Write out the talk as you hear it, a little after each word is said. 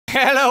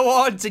Hello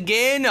once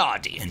again,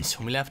 audience.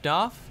 When we left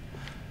off,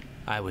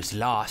 I was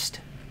lost,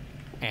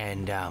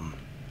 and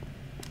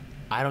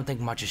I don't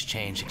think much has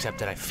changed except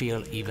that I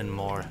feel even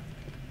more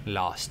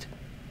lost.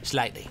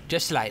 Slightly,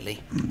 just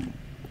slightly.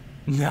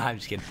 No, I'm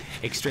just kidding.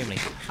 Extremely.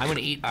 I'm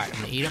gonna eat. All right,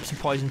 I'm gonna eat up some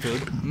poison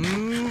food.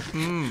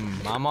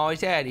 Mom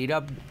always said, eat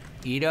up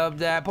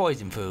that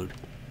poison food.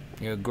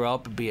 You'll grow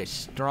up and be a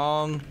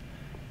strong.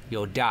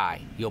 You'll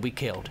die. You'll be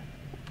killed.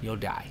 You'll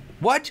die.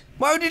 What?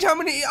 Why would you tell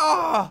me to eat?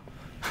 Oh,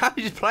 I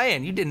was just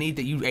playing. You didn't eat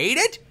that. You ate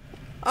it?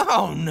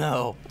 Oh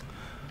no.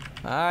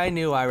 I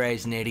knew I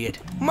raised an idiot.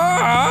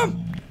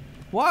 Mom!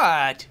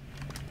 What?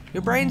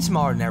 Your brain's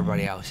smarter than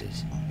everybody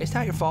else's. It's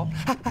not your fault.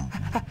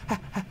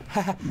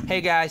 Hey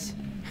guys.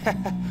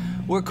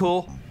 We're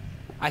cool.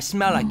 I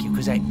smell like you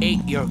because I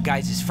ate your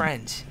guys'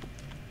 friends.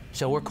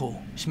 So we're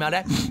cool. Smell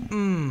that?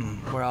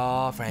 We're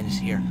all friends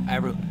here.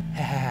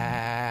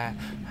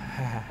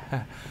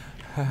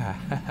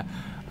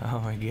 Oh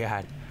my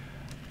god.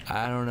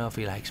 I don't know if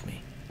he likes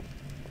me.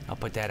 I'll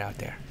put that out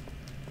there.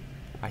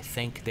 I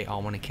think they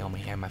all want to kill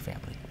me and my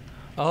family.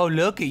 Oh,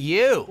 look at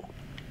you.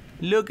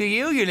 Look at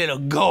you, you little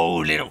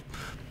gold little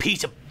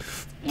piece of...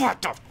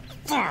 What the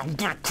fuck? I'm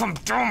gonna come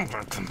down there.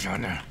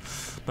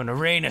 I'm gonna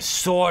rain a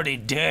swordy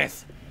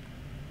death.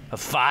 A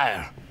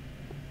fire.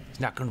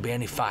 There's not gonna be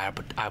any fire,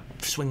 but I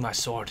swing my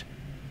sword.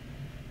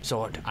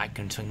 I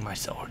can swing my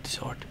sword.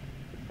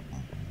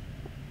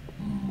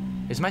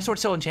 Is my sword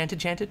still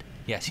enchanted?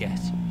 Yes.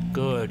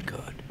 Good.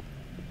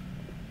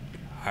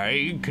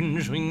 I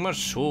can swing my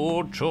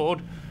sword.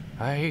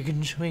 I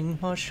can swing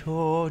my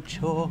sword.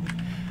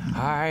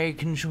 I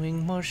can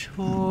swing my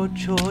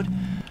sword.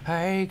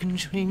 I can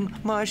swing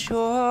my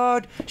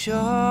sword.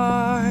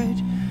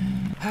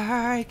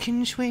 I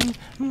can swing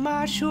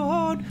my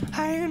sword.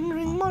 I can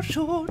swing my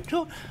sword.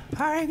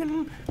 I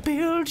can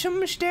build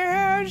some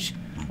stairs.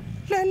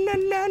 La la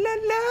la la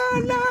la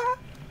la.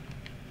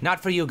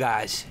 Not for you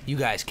guys. You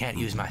guys can't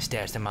use my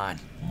stairs, they're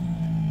mine.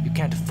 You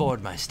can't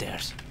afford my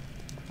stairs.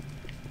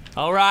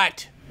 All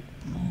right.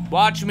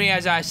 Watch me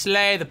as I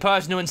slay the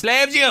person who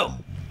enslaves you.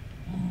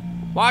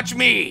 Watch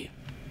me.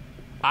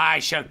 I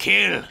shall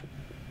kill.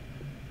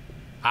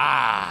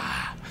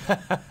 Ah.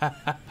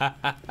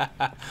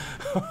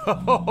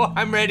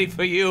 I'm ready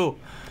for you.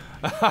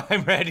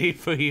 I'm ready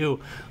for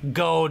you,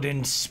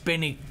 golden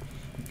spinny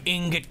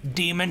ingot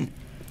demon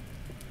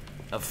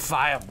of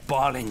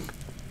fireballing.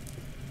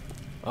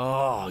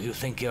 Oh, you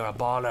think you're a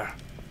baller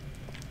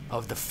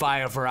of the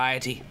fire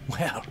variety?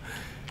 Well,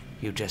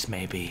 you just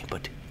may be,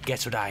 but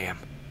guess what I am?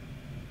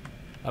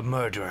 A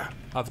murderer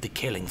of the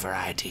killing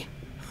variety.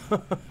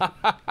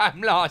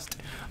 I'm lost.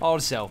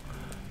 Also,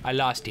 I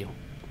lost you.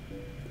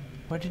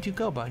 Where did you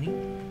go, Bunny?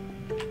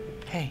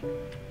 Hey,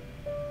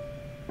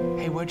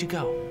 where'd you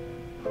go?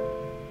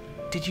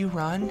 Did you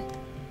run?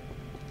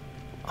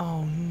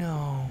 Oh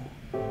no.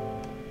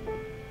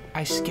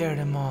 I scared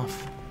him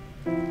off.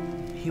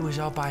 He was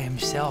all by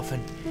himself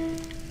and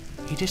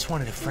he just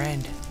wanted a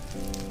friend.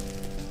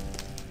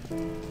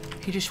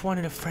 He just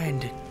wanted a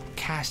friend to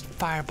cast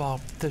fireball,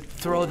 to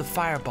throw the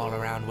fireball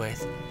around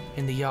with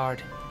in the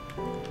yard.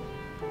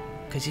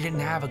 Because he didn't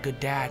have a good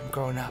dad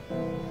growing up.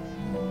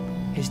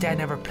 His dad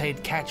never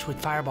played catch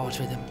with fireballs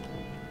with him.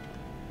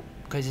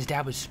 Because his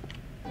dad was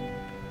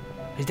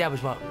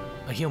what?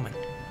 A human.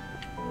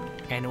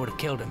 And it would have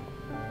killed him.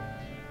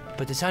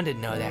 But the son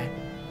didn't know that.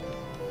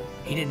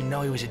 He didn't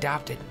know he was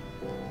adopted.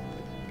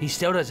 He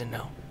still doesn't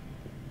know.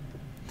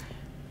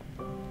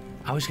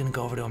 I was gonna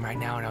go over to him right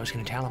now and I was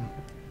gonna tell him.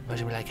 I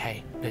was gonna be like,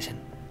 hey, listen.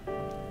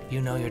 You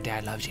know your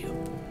dad loves you.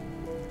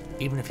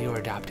 Even if you were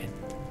adopted.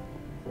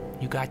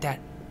 You got that?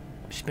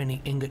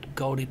 Spinning ingot,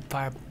 goldie,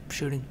 fire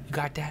shooting. You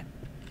got that?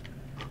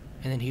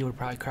 And then he would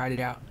probably cried it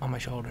out on my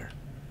shoulder.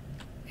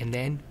 And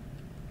then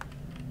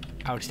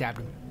I would stab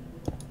him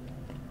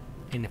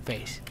in the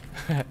face.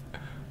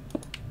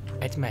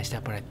 It's messed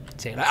up when I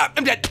say,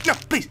 I'm dead. No,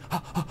 please.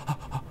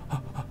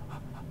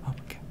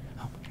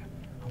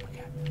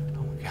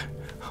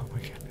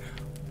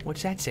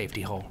 What's that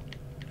safety hole?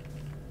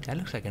 That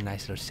looks like a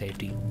nice little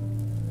safety.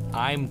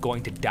 I'm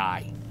going to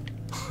die.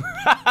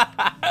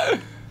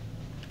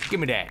 Give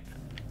me that.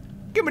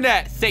 Give me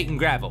that Satan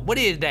gravel. What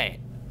is that?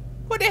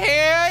 What the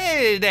hell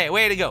is that?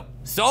 Way to go.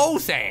 Soul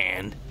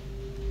sand.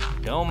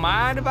 Don't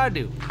mind if I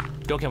do.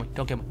 Don't kill me.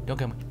 Don't kill me. Don't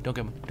kill me. Don't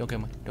kill me. Don't kill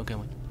me. Don't kill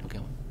me. Don't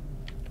kill me.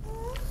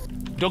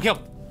 Don't kill me.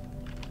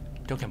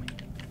 Don't kill me.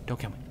 Don't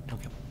kill me. Don't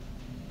kill me.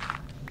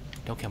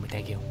 Don't kill me.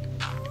 Thank you.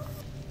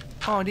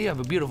 Oh, do you have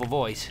a beautiful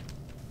voice?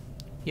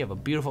 You have a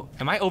beautiful...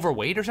 Am I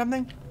overweight or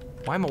something?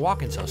 Why am I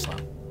walking so slow?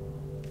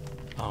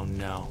 Oh,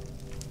 no.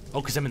 Oh,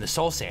 because I'm in the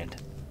soul sand.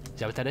 Is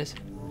that what that is?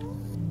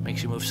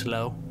 Makes you move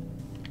slow.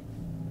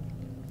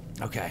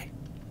 Okay.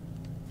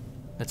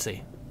 Let's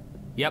see.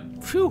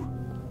 Yep. Phew.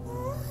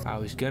 I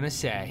was gonna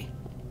say,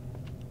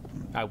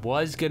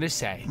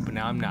 but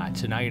now I'm not.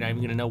 So now you're not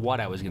even gonna know what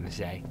I was gonna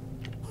say.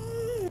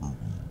 All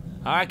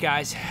right,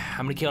 guys.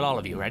 I'm gonna kill all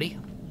of you. Ready?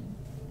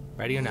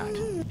 Ready or not?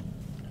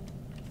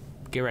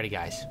 Get ready,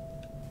 guys.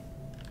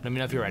 Let me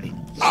know if you're ready.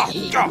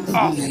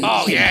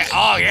 Oh,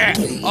 yeah.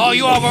 Oh,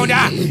 you all gonna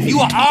die. You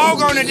are all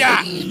gonna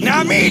die.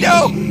 Not me,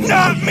 though.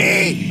 Not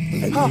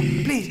me. Oh,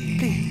 please.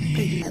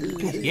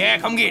 Yeah,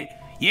 come get it.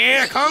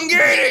 Yeah, come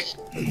get it.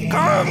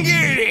 Come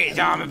get it,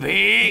 zombie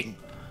pig.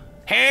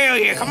 Hell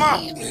yeah, come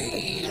on.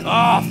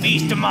 Oh,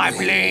 feast on my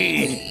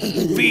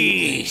blade.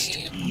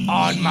 Feast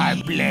on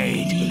my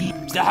blade.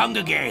 It's the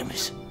Hunger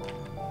Games.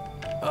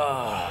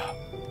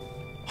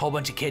 Whole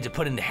bunch of kids are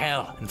put into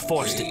hell and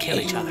forced to kill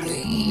each other.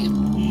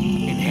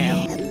 In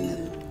hell.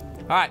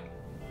 Alright,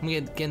 I'm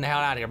getting the hell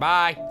out of here.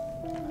 Bye.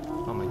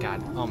 Oh my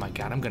god,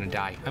 I'm gonna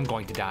die. I'm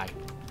going to die.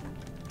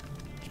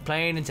 It's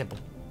plain and simple.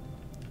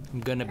 I'm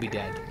gonna be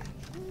dead.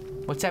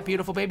 What's that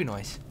beautiful baby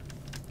noise?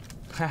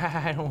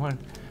 I don't want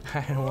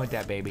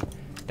that baby.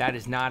 That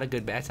is not a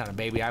good, that's not a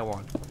baby I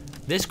want.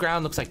 This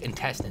ground looks like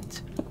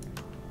intestines.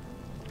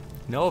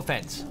 No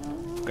offense,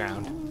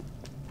 ground.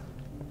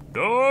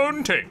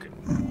 Don't take it.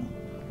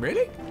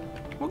 Really?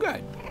 Well,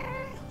 good.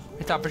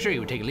 I thought for sure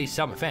you would take at least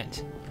some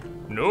offense.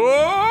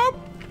 Nope.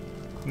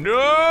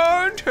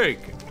 Don't take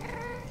it.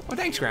 Oh,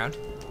 thanks, ground.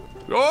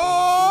 You're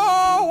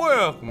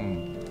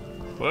welcome.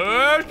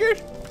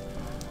 Buskus?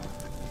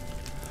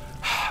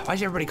 Why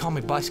does everybody call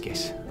me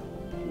Buskus?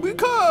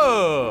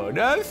 Because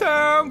that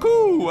sounds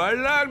cool. I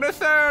like the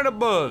sound of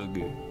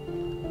Buskus.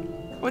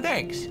 Well,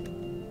 thanks.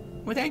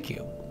 Well, thank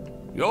you.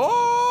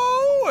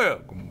 You're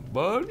welcome,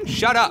 bud.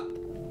 Shut up.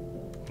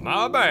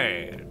 My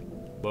bad.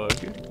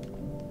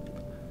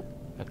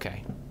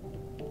 Okay.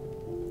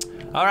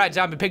 Alright,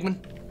 zombie pigmen.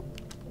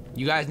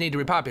 You guys need to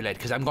repopulate,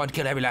 because I'm going to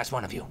kill every last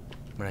one of you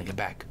when I get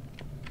back.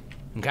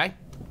 Okay?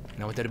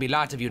 I want there to be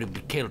lots of you to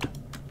be killed.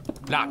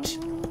 Lots.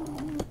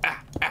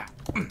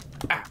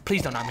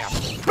 Please don't knock me out.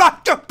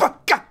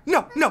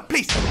 No,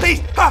 please.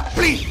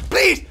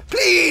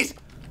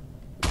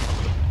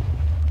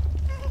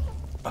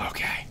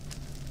 Okay.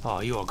 Oh,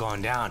 you are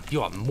going down.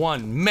 You are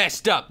one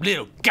messed up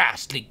little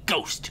ghastly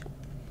ghost.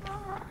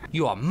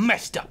 You are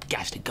messed up,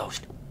 ghastly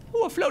ghost.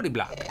 Ooh, a floaty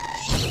block.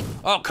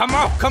 Oh, come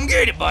on. Come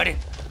get it, buddy.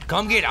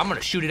 Come get it. I'm gonna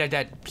shoot it at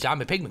that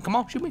zombie pigman. Come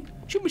on, shoot me.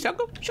 Shoot me,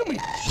 sucker. Shoot me.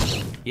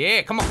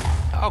 Yeah, come on.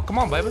 Oh, come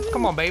on, baby.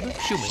 Come on, baby.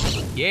 Shoot me.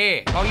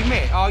 Yeah. Oh, you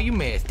missed. Oh, you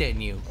missed,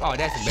 didn't you? Oh,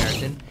 that's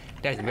embarrassing.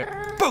 That's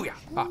embarrassing. Booyah.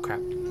 Oh, crap.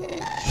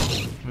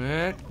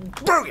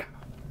 Booyah.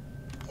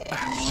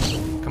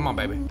 Come on,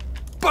 baby.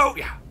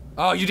 Booyah.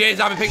 Oh, you did,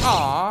 zombie pig.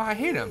 Aw, I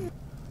hit him.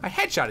 I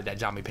headshotted that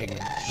zombie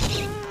pigman.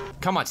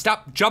 Come on,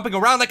 stop jumping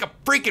around like a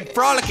freaking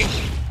frolicking.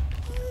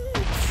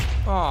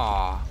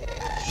 Aw.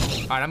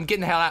 Alright, I'm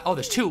getting the hell out. Oh,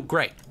 there's two.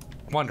 Great.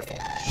 Wonderful.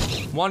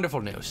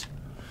 Wonderful news.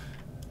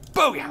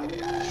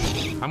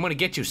 Booyah! I'm gonna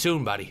get you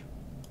soon, buddy.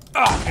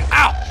 Oh, and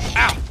ow!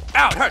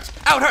 It hurts!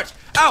 Ow, it hurts!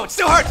 Ow, it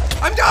still hurts!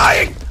 I'm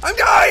dying!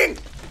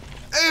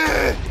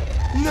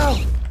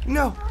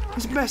 No!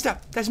 That's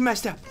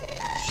messed up.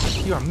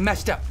 You are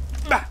messed up.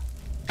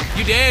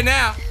 You dead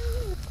now.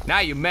 Now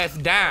you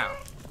messed down.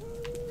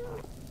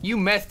 You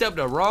messed up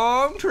the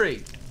wrong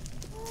tree,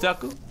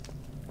 sucker.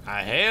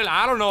 Hell,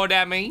 I don't know what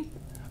that means.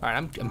 All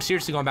right, I'm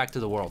seriously going back to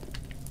the world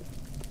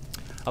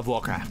of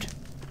Warcraft.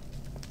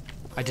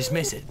 I just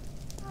miss it,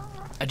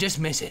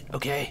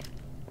 okay?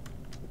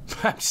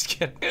 I'm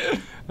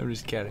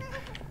just kidding.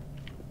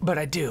 But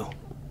I do.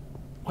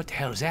 What the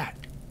hell is that?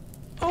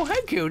 Oh,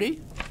 hey,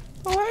 cutie.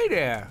 Oh, hey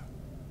there.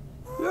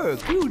 You're a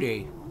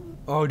cutie.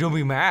 Oh, don't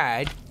be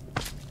mad.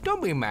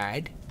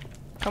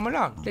 Come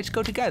along, let's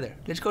go together.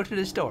 Let's go to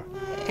the store.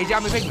 Hey,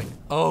 zombie pigman.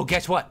 Oh,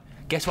 guess what?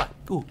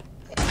 Ooh,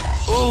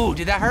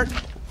 did that hurt?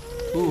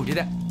 Ooh, did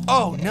that?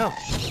 Oh, no.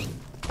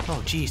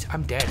 Oh, jeez,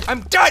 I'm dead.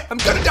 I'm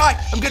gonna die.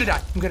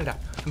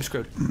 I'm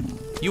screwed.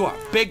 You are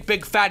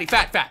big, fatty,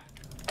 fat.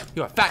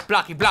 You are fat,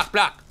 blocky, block.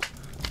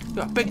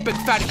 You are big,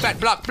 fatty, fat,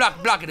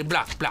 blockity,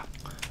 block.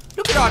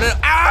 Look at all the,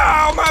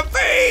 ow, my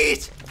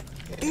face!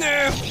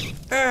 No,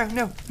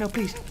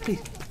 please.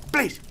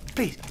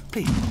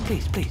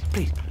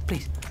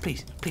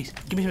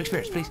 Give me some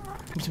experience, please.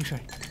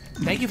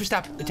 Thank you for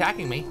stopping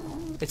attacking me.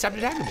 It stopped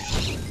attacking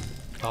me.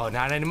 Oh,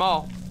 not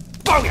anymore.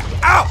 Booyah!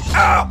 Ow!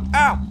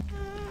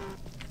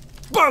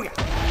 Booyah!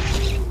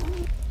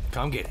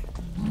 Come get it.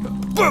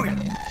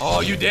 Booyah!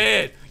 Oh, you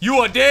dead. You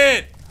are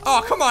dead.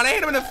 Oh, come on, I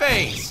hit him in the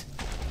face.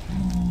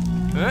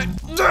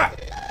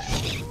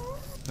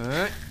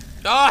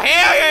 Oh,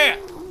 hell yeah!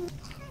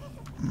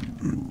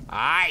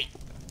 Alright.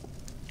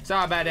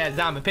 Sorry about that,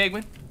 zombie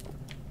pigman.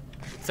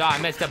 Sorry I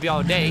messed up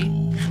y'all day.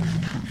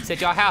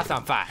 Set y'all house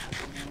on fire.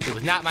 It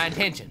was not my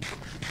intention.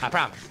 I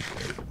promise.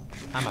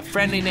 I'm a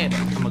friendly neighbor.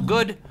 I'm a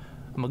good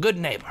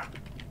neighbor.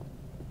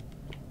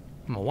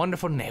 I'm a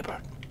wonderful neighbor.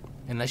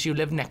 Unless you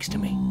live next to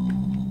me.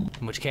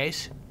 In which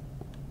case,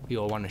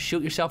 you'll want to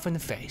shoot yourself in the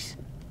face.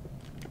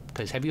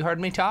 Because have you heard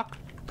me talk?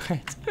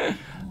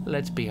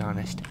 Let's be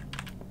honest.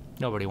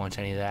 Nobody wants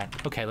any of that.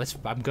 Okay,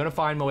 I'm gonna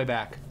find my way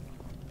back.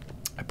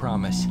 I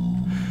promise.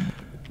 I'm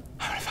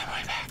gonna find my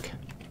way back.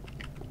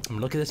 I'm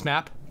gonna look at this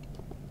map.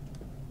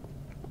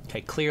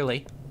 Okay,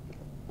 clearly.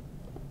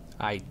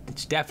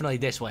 It's definitely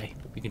this way.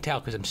 You can tell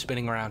because I'm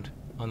spinning around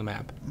on the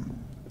map.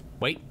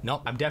 Wait,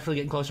 no, I'm definitely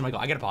getting closer to my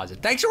goal. I gotta pause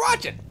it. Thanks for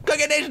watching. Go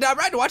get Nation down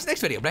right to watch the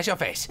next video. Bless your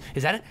face.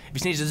 Is that it? If you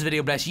sneeze this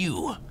video, bless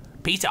you.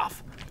 Peace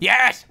off.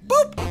 Yes!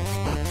 Boop!